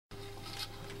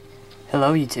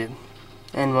Hello YouTube,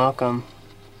 and welcome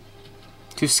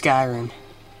to Skyrim.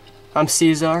 I'm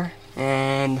Caesar,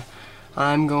 and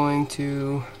I'm going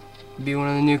to be one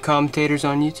of the new commentators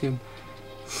on YouTube.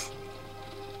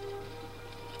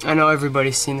 I know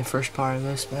everybody's seen the first part of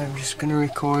this, but I'm just going to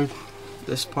record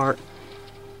this part.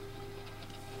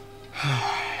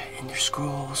 Ender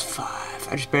Scrolls 5.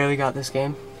 I just barely got this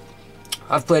game.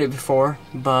 I've played it before,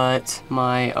 but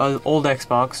my old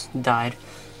Xbox died.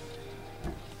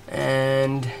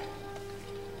 And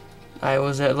I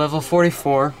was at level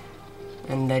 44,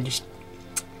 and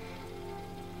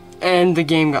the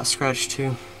game got scratched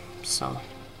too, so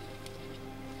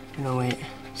I'm gonna wait,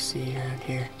 see around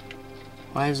here.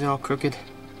 Why is it all crooked?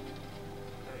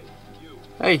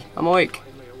 Hey, I'm awake.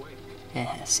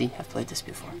 Yeah, see, I've played this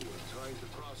before.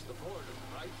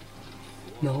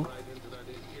 No.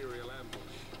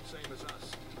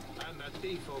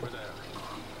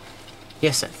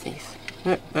 Yes, that thief.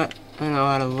 I know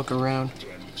how to look around.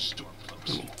 Let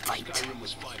me fight.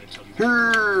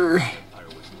 Ugh.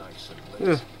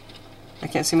 I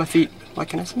can't see my feet. Why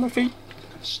can't I see my feet?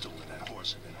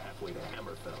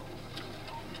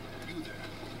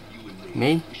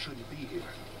 Me?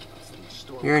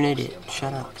 You're an idiot.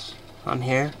 Shut up. I'm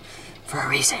here for a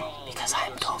reason. Because I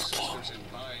am Dolph King.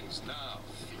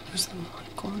 Where's the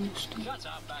mic on this thing?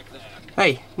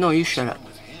 Hey, no, you shut up.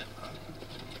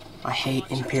 I hate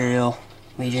Imperial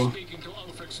Legion.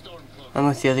 I'm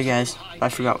with the other guys. I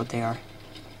forgot what they are.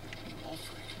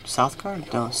 South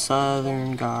Guard? No,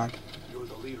 Southern Guard. You're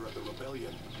the leader of the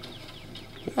rebellion.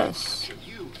 Yes.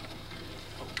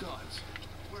 Oh gods,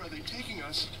 where are they taking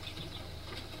us?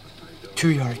 To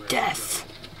your death.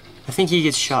 I think he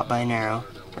gets shot by an arrow,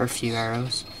 or a few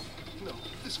arrows.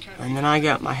 And then I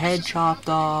got my head chopped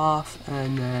off,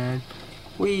 and then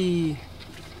I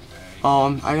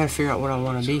gotta figure out what I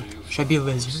want to be. Should I be a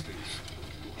lizard?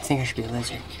 I think I should be a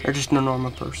lizard. Or just a normal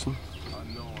person.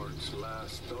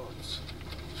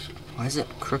 Why is it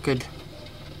crooked?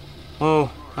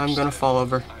 Oh, I'm gonna fall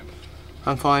over.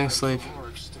 I'm falling asleep.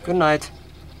 Good night.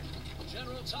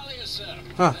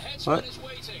 Huh, what?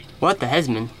 What, the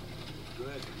headsman?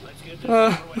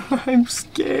 I'm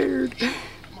scared.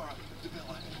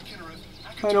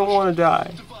 I don't want to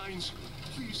die.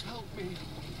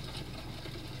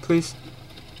 Please.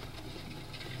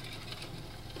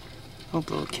 Hope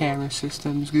the camera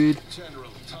system's good.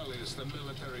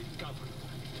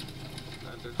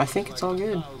 I think it's all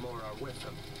good.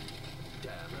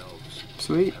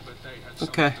 Sweet.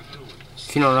 Okay.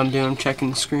 If you know what I'm doing, I'm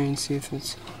checking the screen, see if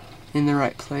it's in the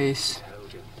right place.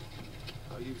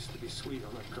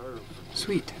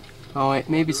 Sweet. Oh wait,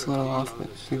 maybe it's a little off, but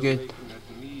we're good.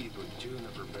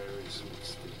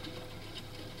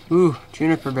 Ooh,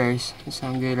 juniper berries. They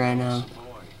sound good right now.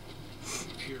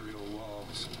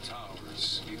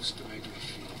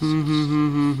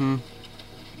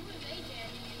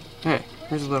 Hey,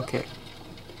 here's a little kid.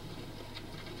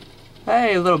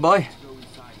 Hey, little boy.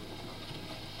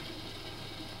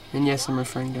 And yes, I'm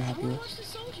referring to Happy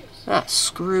Wheels. Ah,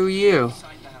 screw you.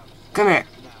 Come here.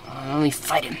 I'll only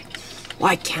fight him.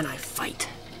 Why can't I fight?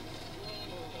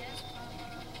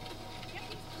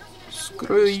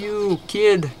 Screw you,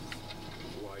 kid.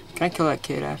 Can I kill that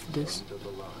kid after this?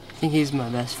 I think he's my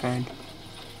best friend.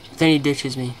 But then he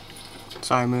ditches me.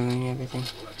 Sorry, I'm ruining everything.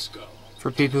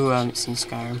 For people who haven't seen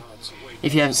Skyrim.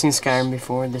 If you haven't seen Skyrim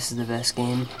before, this is the best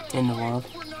game in the world.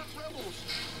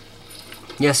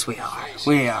 Yes, we are.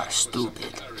 We are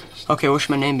stupid. Okay, what should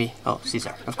my name be? Oh,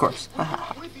 Caesar, of course.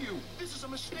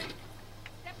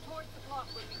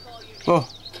 Whoa.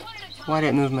 Why did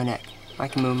it move my neck? I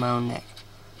can move my own neck.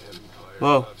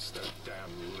 Whoa.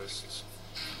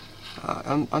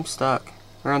 I'm stuck.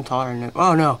 Or I'm taller than it.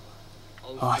 Oh no.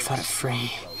 Oh, I thought it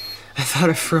free. I thought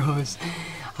it froze.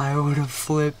 I would have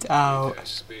flipped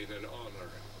out.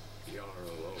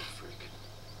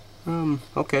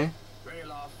 Okay.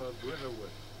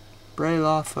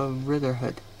 Brayloff of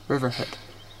Riverhood.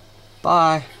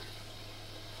 Bye.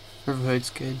 Riverhood's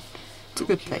good. It's a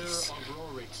good place.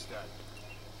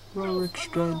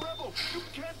 Rorikstead.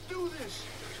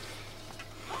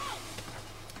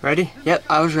 Ready? Yep,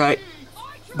 I was right.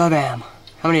 Ba-bam.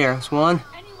 How many arrows? One?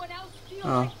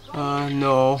 Oh,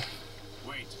 no.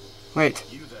 Wait.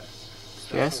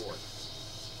 Yes?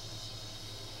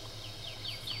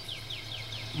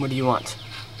 What do you want?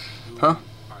 Huh?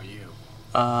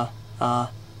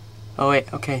 Oh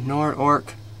wait, okay, Nord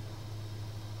Orc.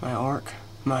 My orc.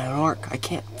 I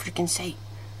can't freaking say.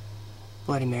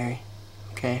 Bloody Mary.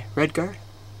 Okay, Red Guard?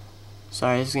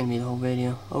 Sorry, this is gonna be the whole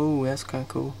video. Oh, that's kinda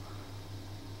cool.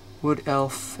 Wood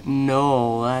Elf.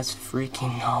 No, that's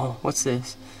freaking no. What's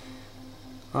this?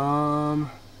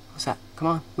 What's What's that? Come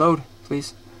on, load,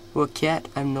 please. Oh, a cat?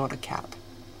 I'm not a cat.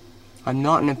 I'm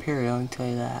not an Imperial, I can tell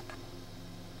you that.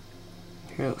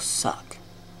 Imperials suck.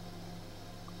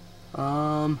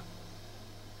 They're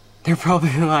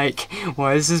probably like,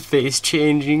 why is his face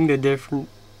changing to different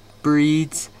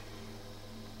breeds?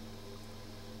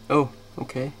 Oh,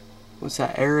 okay. What's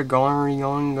that?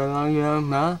 Aragorn?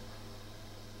 Huh?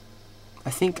 I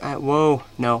think whoa,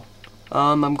 no.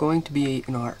 I'm going to be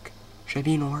an orc. Should I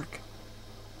be an orc?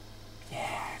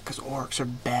 Yeah, because orcs are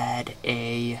bad,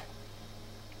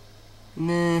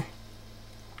 Nah.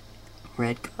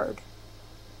 Red guard.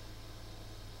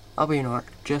 I'll be an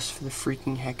orc, just for the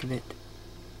freaking heck of it.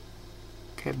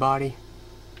 Okay, body.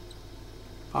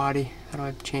 Body. How do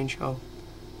I change? Oh.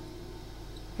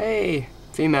 Hey!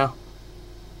 Female.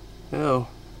 Oh.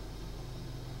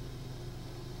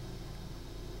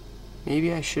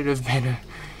 Maybe I should have been a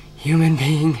human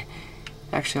being.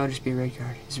 Actually, I'll just be red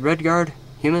guard. Is red guard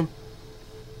human?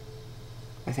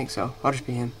 I think so. I'll just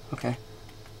be him. Okay.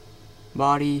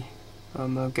 Body.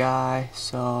 I'm a guy,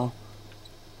 so...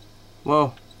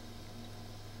 Whoa.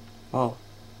 Whoa.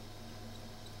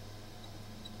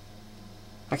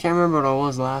 I can't remember what I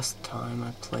was last time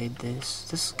I played this.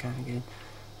 This is kind of good.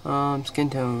 Skin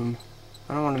tone.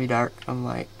 I don't want to be dark. I'm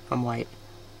light. I'm white.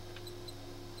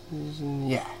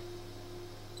 Yeah.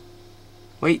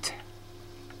 Wait.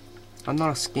 I'm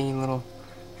not a skinny little...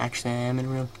 Actually, I am in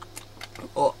real...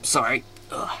 Oh, sorry.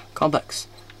 Ugh. Complex.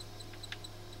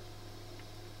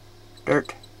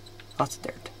 Dirt. Lots of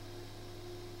dirt.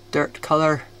 Dirt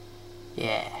color.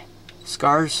 Yeah.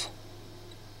 Scars.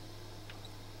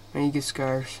 I need good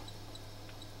scars.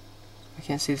 I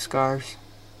can't see the scars.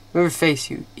 Move your face,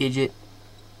 you idiot.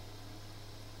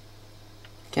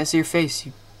 Can't see your face,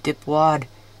 you dipwad.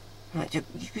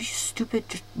 You stupid.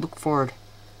 Just look forward.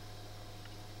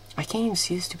 I can't even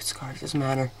see the stupid scars. Doesn't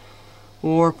matter.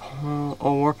 War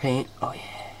paint. Oh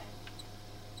yeah.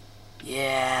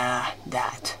 Yeah,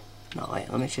 that. No wait,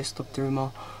 let me just look through them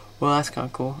all. Well, that's kind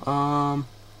of cool. Let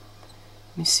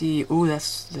me see. Ooh,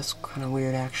 that's kind of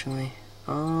weird actually.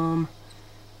 Wait,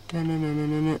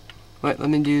 let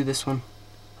me do this one.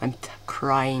 I'm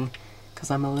crying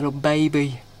because I'm a little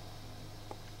baby.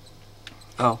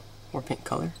 Oh, war paint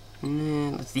color.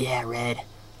 Yeah, red.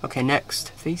 Okay,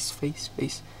 next.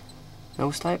 Face.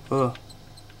 Nose type. Oh.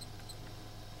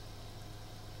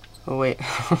 Oh wait.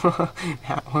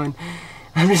 That one.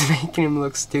 I'm just making him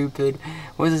look stupid.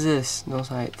 What is this? Nose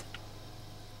height.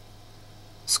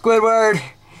 Squidward!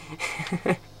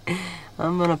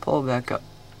 I'm gonna pull back up.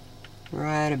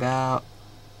 Right about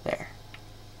there.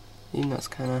 Even though it's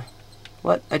kinda...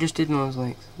 What? I just did nose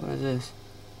length. What is this?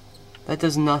 That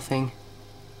does nothing.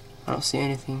 I don't see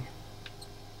anything.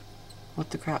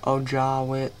 What the crap? Oh, jaw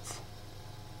width.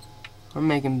 I'm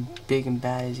making big and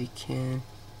bad as he can.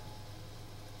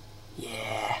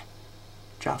 Yeah.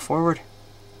 Jaw forward.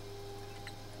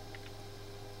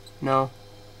 No.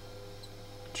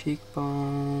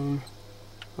 Cheekbone.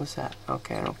 What's that?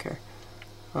 Okay, I don't care.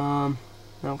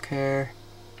 Don't care.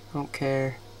 Don't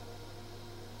care.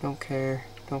 Don't care.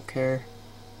 Don't care.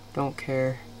 Don't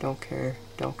care. Don't care.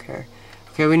 Don't care.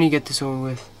 Okay, we need to get this over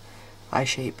with. Eye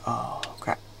shape. Oh,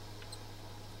 crap.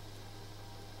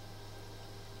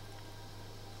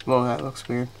 Whoa, that looks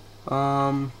weird.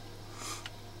 That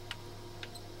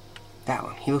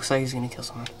one. He looks like he's gonna kill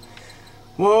someone.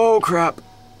 Whoa, crap.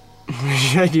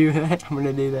 Should I do that? I'm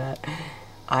gonna do that.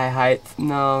 Eye height.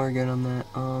 No, we're good on that.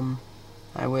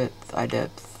 Eye width, eye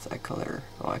depth, eye color.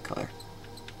 Oh, eye color.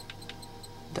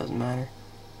 Doesn't matter.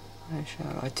 Eye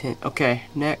shadow, eye tint. Okay,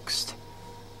 next.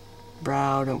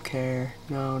 Brow, don't care.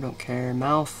 No, don't care.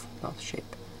 Mouth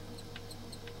shape.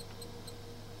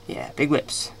 Yeah, big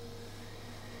lips.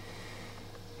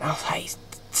 Mouth height.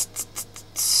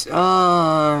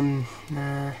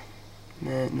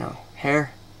 No.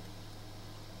 Hair.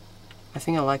 I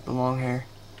think I like the long hair.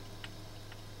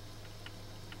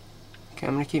 Okay,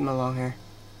 I'm gonna keep my long hair.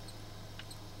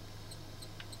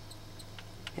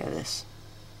 Yeah, this.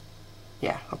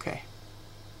 Yeah, okay.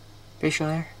 Facial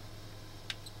hair.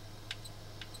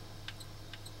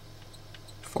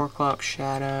 4 o'clock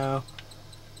shadow.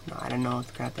 No, I don't know what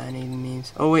the crap that even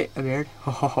means. Oh wait, a beard.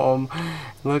 Oh,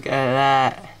 look at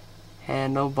that.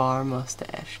 Handlebar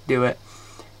mustache. Do it.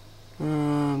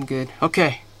 Good.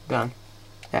 Okay, done.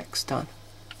 X, done.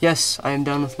 Yes, I am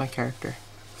done with my character.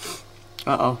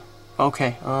 Uh-oh.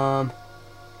 Okay,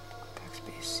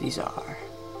 backspace, Caesar.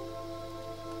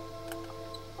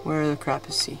 Where the crap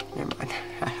is C? Never mind.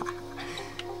 I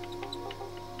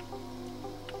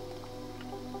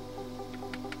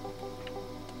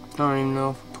don't even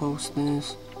know if I'll post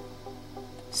this.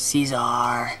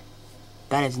 Caesar.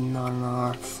 That is not on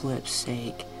our flip's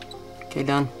sake. Okay,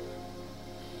 done.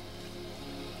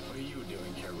 What are you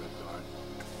doing here, Redguard?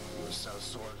 You a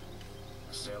sellsword?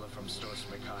 A sailor from Stors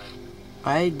Mackay?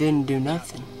 I didn't do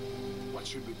nothing. What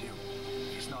should we do?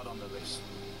 He's not on the list.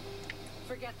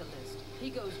 Forget the list. He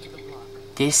goes to the block.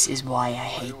 This is why I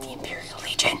hate the Imperial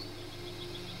Legion.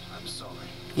 I'm sorry.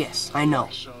 Yes, I know.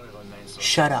 Sure it remains so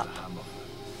Shut up. humble.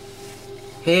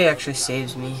 He actually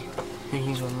saves me, and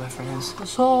he's one of my friends.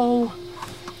 So,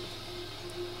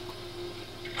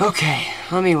 okay,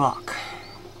 let me walk.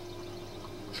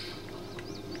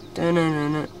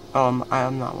 Dun-dun-dun-dun. Oh,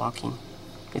 I'm not walking.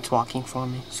 It's walking for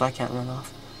me, so I can't run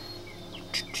off.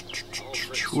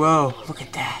 Whoa, look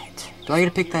at that. Do I get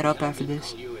to pick that up after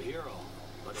this? You a hero,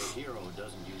 but a hero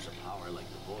doesn't use a power like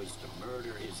the voice to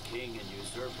murder his king and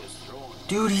usurp his throne.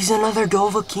 Dude, he's another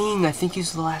Dova King. I think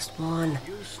he's the last one.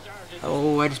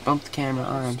 Oh, I just bumped the camera.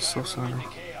 I'm so sorry.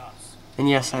 And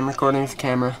yes, I'm recording with the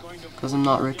camera because I'm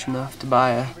not rich enough to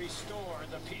buy a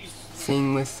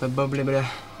thing with a bubbly blah.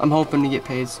 I'm hoping to get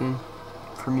paid soon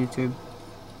from YouTube.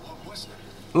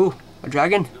 Ooh, a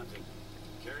dragon.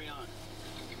 Carry on.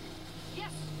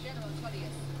 Yes, General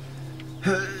Claudius.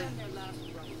 Then their last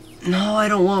rites. No, I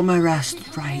don't want my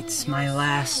last rites. My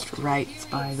last rites,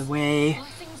 by the way.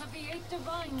 Blessings of the eight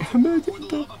divines.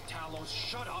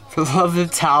 For the love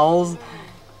of towels.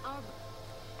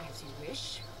 As you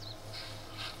wish.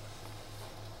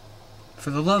 For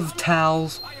the love of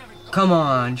towels. Come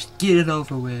on, just get it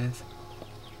over with.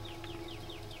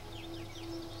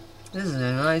 This is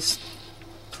a nice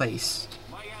place.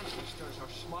 My ancestors are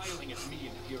smiling at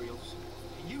me, Imperials.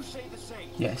 Can you say the same?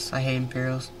 Yes, I hate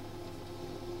Imperials.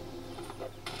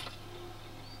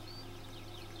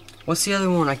 What's the other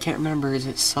one? I can't remember. Is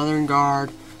it Southern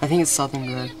Guard? I think it's Southern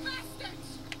Guard.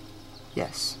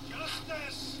 Yes.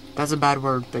 That's a bad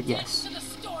word, but yes.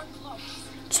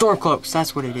 Stormcloaks,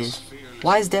 that's what it is.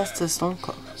 Why is death to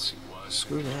Stormcloaks?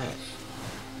 Screw that.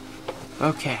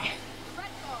 Okay.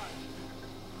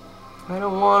 I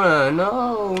don't wanna.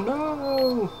 No,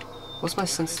 no. What's my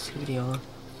sensitivity on?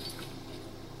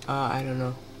 I don't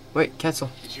know. Wait, cancel.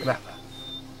 Go back.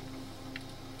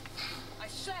 I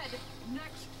said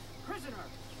next prisoner.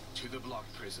 To the block,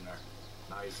 prisoner.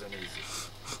 Nice and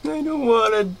easy. I don't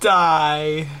wanna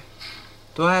die.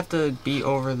 Do I have to be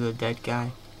over the dead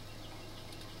guy?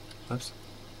 Oops.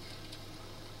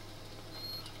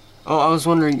 Oh, I was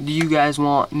wondering, do you guys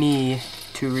want me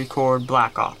to record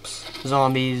Black Ops,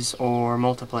 zombies, or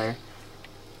multiplayer?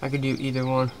 I could do either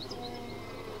one.